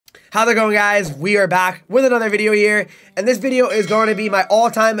How's it going, guys? We are back with another video here, and this video is going to be my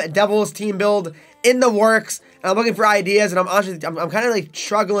all-time Devils team build in the works. And I'm looking for ideas, and I'm kind of like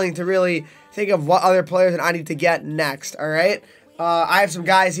struggling to really think of what other players that I need to get next. All right, I have some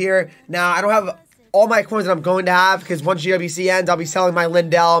guys here now. I don't have all my coins that I'm going to have because once GWC ends, I'll be selling my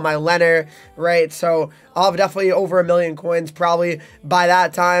Lindell, my Leonard, right? So I'll have definitely over 1 million coins probably by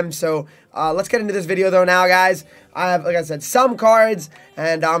that time. So let's get into this video though now, guys. I have, like I said, some cards,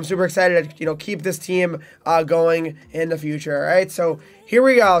 and I'm super excited to, keep this team going in the future, all right? So here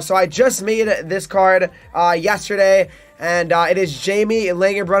we go. So I just made this card yesterday, and it is Jamie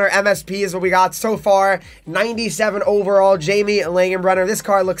Langenbrunner. MSP is what we got so far. 97 overall, Jamie Langenbrunner. This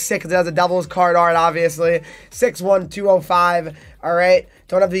card looks sick because it has a Devils card art, obviously. 6'1", 205, all right?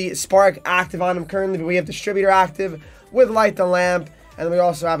 Don't have the Spark active on him currently, but we have Distributor active with Light the Lamp. And then we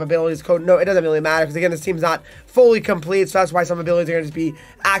also have abilities code. No, it doesn't really matter because, again, this team's not fully complete, so that's why some abilities are going to just be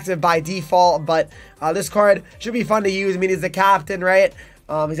active by default. But this card should be fun to use. I mean, he's the captain, right?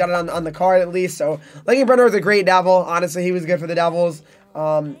 He's got it on the card at least. So Langenbrunner was a great Devil. Honestly, he was good for the Devils.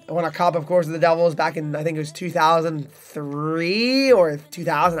 Won a cup, of course, with the Devils back in, I think it was 2003 or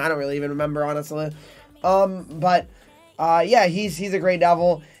 2000. I don't really even remember, honestly. Yeah, he's a great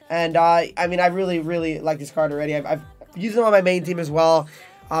Devil. And, I mean, I really like this card already. I've used him on my main team as well.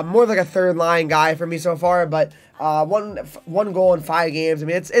 More of like a third line guy for me so far, but one goal in 5 games. I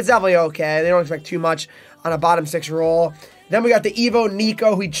mean, it's definitely okay. They don't expect too much on a bottom 6 role. Then we got the Evo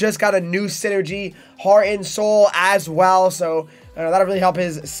Nico. He just got a new synergy, Heart and Soul as well. So that'll really help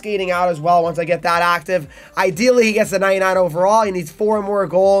his skating out as well once I get that active. Ideally, he gets the 99 overall. He needs 4 more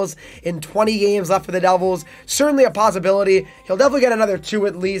goals in 20 games left for the Devils. Certainly a possibility. He'll definitely get another 2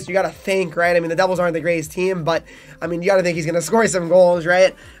 at least. You got to think, right? I mean, the Devils aren't the greatest team, but I mean, you got to think he's going to score some goals,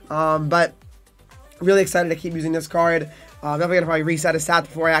 right? But really excited to keep using this card. I'm definitely going to probably reset his stats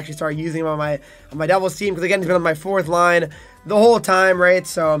before I actually start using him on my Devils team, because again, he's been on my 4th line the whole time, right?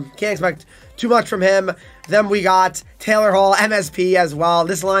 So can't expect too much from him. Then we got Taylor Hall, MSP as well.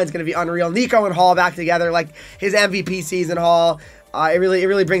 This line's going to be unreal. Nico and Hall back together, like his MVP season. Hall. It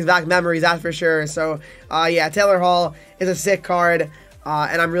really brings back memories, that's for sure. So yeah, Taylor Hall is a sick card,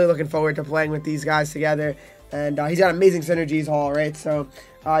 and I'm really looking forward to playing with these guys together. And he's got amazing synergies, Hall, right? So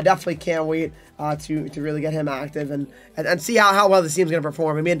definitely can't wait to really get him active and see how well this team's going to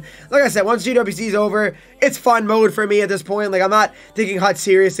perform. I mean, like I said, once GWC is over, it's fun mode for me at this point. Like, I'm not taking Hut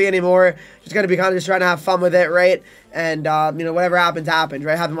seriously anymore. Just going to be kind of just trying to have fun with it, right? And, whatever happens, happens,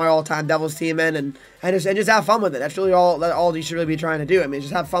 right? Having my all-time Devils team in and just have fun with it. That's really all you should really be trying to do. I mean,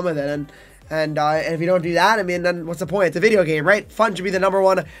 just have fun with it. And if you don't do that, I mean, then what's the point? It's a video game, right? Fun should be the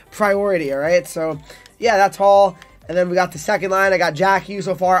 #1 priority, all right? So, yeah, that's all. And then we got the second line. I got Jack Hughes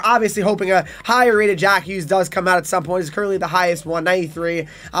so far. Obviously hoping a higher rated Jack Hughes does come out at some point. He's currently the highest one, 93.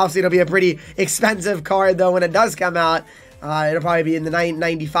 Obviously, it'll be a pretty expensive card, though, when it does come out. It'll probably be in the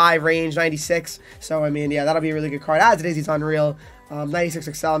 95 range, 96. So, I mean, yeah, that'll be a really good card. As it is, he's unreal. 96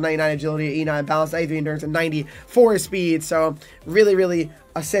 Excel, 99 Agility, 89 Balance, 93 Endurance, and 94 Speed. So, really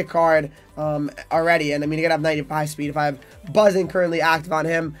a sick card already. And, I mean, you gotta have 95 Speed. If I have Buzzing currently active on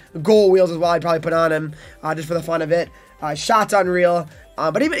him, Goal Wheels as well, I'd probably put on him just for the fun of it. Shots unreal.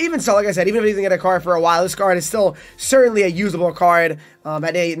 But even so, like I said, even if he doesn't get a card for a while, this card is still certainly a usable card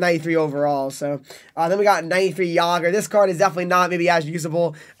at 93 overall. So then we got 93 Yager. This card is definitely not maybe as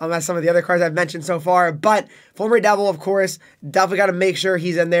usable as some of the other cards I've mentioned so far. But former Devil, of course, definitely got to make sure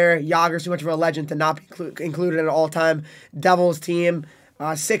he's in there. Yager's too much of a legend to not be included in an all-time Devils team.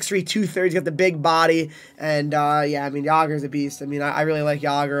 6'3", 230, he's got the big body, and yeah, I mean, Yager's a beast. I mean, I really like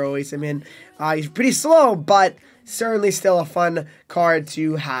Yager always. I mean, he's pretty slow, but certainly still a fun card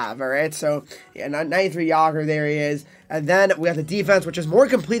to have, all right? So, yeah, 93 Yager, there he is. And then we have the defense, which is more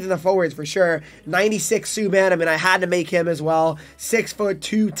complete than the forwards for sure. 96 Subban, I mean, I had to make him as well. 6 foot,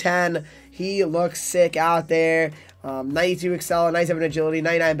 210. He looks sick out there. 92 Excel, 97 Agility,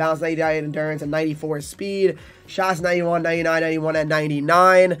 99 Balance, 99 Endurance, and 94 Speed. Shots 91, 99, 91, and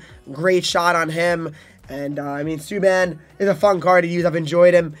 99. Great shot on him. And, I mean, Subban is a fun card to use. I've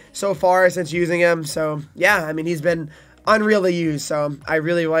enjoyed him so far since using him. So, yeah, I mean, he's been unreal to use. So, I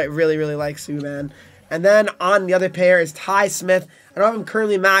really like Subban. And then on the other pair is Ty Smith. I don't have him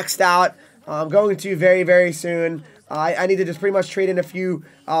currently maxed out. I'm going to very soon. I need to just pretty much trade in a few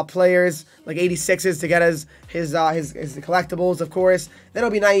players, like 86s, to get his collectibles, of course. Then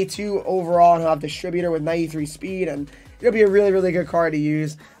it'll be 92 overall, and he'll have Distributor with 93 Speed, and it'll be a really good card to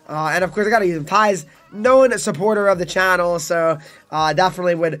use. And of course, I gotta use him. Ty's known supporter of the channel, so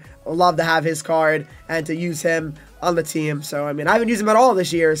definitely would love to have his card and to use him on the team. So I mean, I haven't used him at all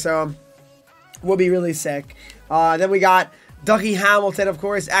this year, so will be really sick. Then we got Dougie Hamilton, of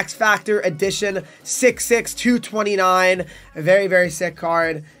course, X Factor Edition, 6'6", 229. A very, very sick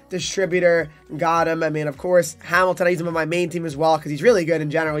card. Distributor, got him. I mean, of course, Hamilton, I use him on my main team as well because he's really good in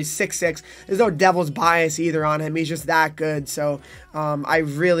general. He's 6'6". There's no devil's bias either on him. He's just that good. So I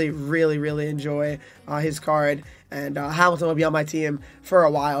really, really, really enjoy his card. And Hamilton will be on my team for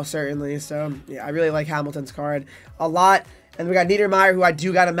a while, certainly. So, yeah, I really like Hamilton's card a lot. And we got Niedermeyer, who I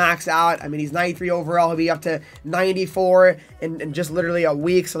do got to max out. I mean, he's 93 overall. He'll be up to 94 in just literally a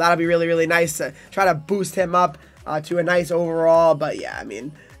week. So that'll be really, really nice to try to boost him up to a nice overall. But, yeah, I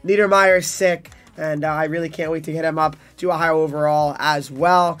mean, Niedermeyer is sick. And I really can't wait to get him up to a high overall as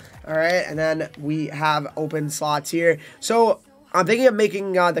well. All right, and then we have open slots here. So I'm thinking of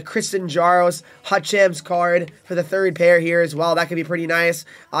making the Kristen Jaros Hutchams card for the third pair here as well. That could be pretty nice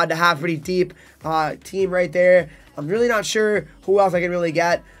to have pretty deep team right there. I'm really not sure who else I can really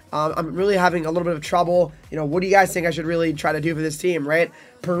get. I'm really having a little bit of trouble. You know, what do you guys think I should really try to do for this team, right?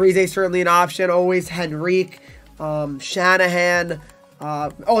 Parise certainly an option. Always Henreek, Shanahan.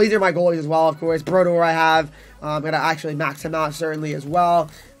 These are my goalies as well, of course. Brodeur I have. I'm going to actually max him out certainly as well.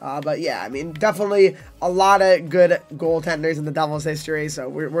 But yeah, I mean, definitely a lot of good goaltenders in the Devils' history. So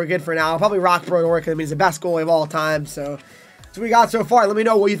we're good for now. I'll probably rock Brodeur because I mean, he's the best goalie of all time. So that's what we got so far. Let me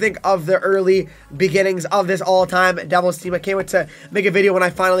know what you think of the early beginnings of this all-time Devils team. I can't wait to make a video when I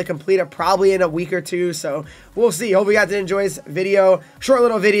finally complete it, probably in a week or two. So we'll see. Hope you guys did enjoy this video. Short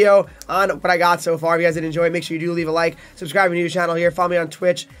little video on what I got so far. If you guys did enjoy it, make sure you do leave a like. Subscribe to the new channel here. Follow me on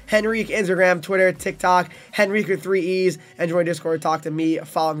Twitch, Henreek, Instagram, Twitter, TikTok, Henreek with 3 E's. And join Discord, talk to me,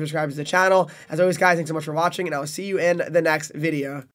 follow and subscribe to the channel. As always, guys, thanks so much for watching, and I will see you in the next video.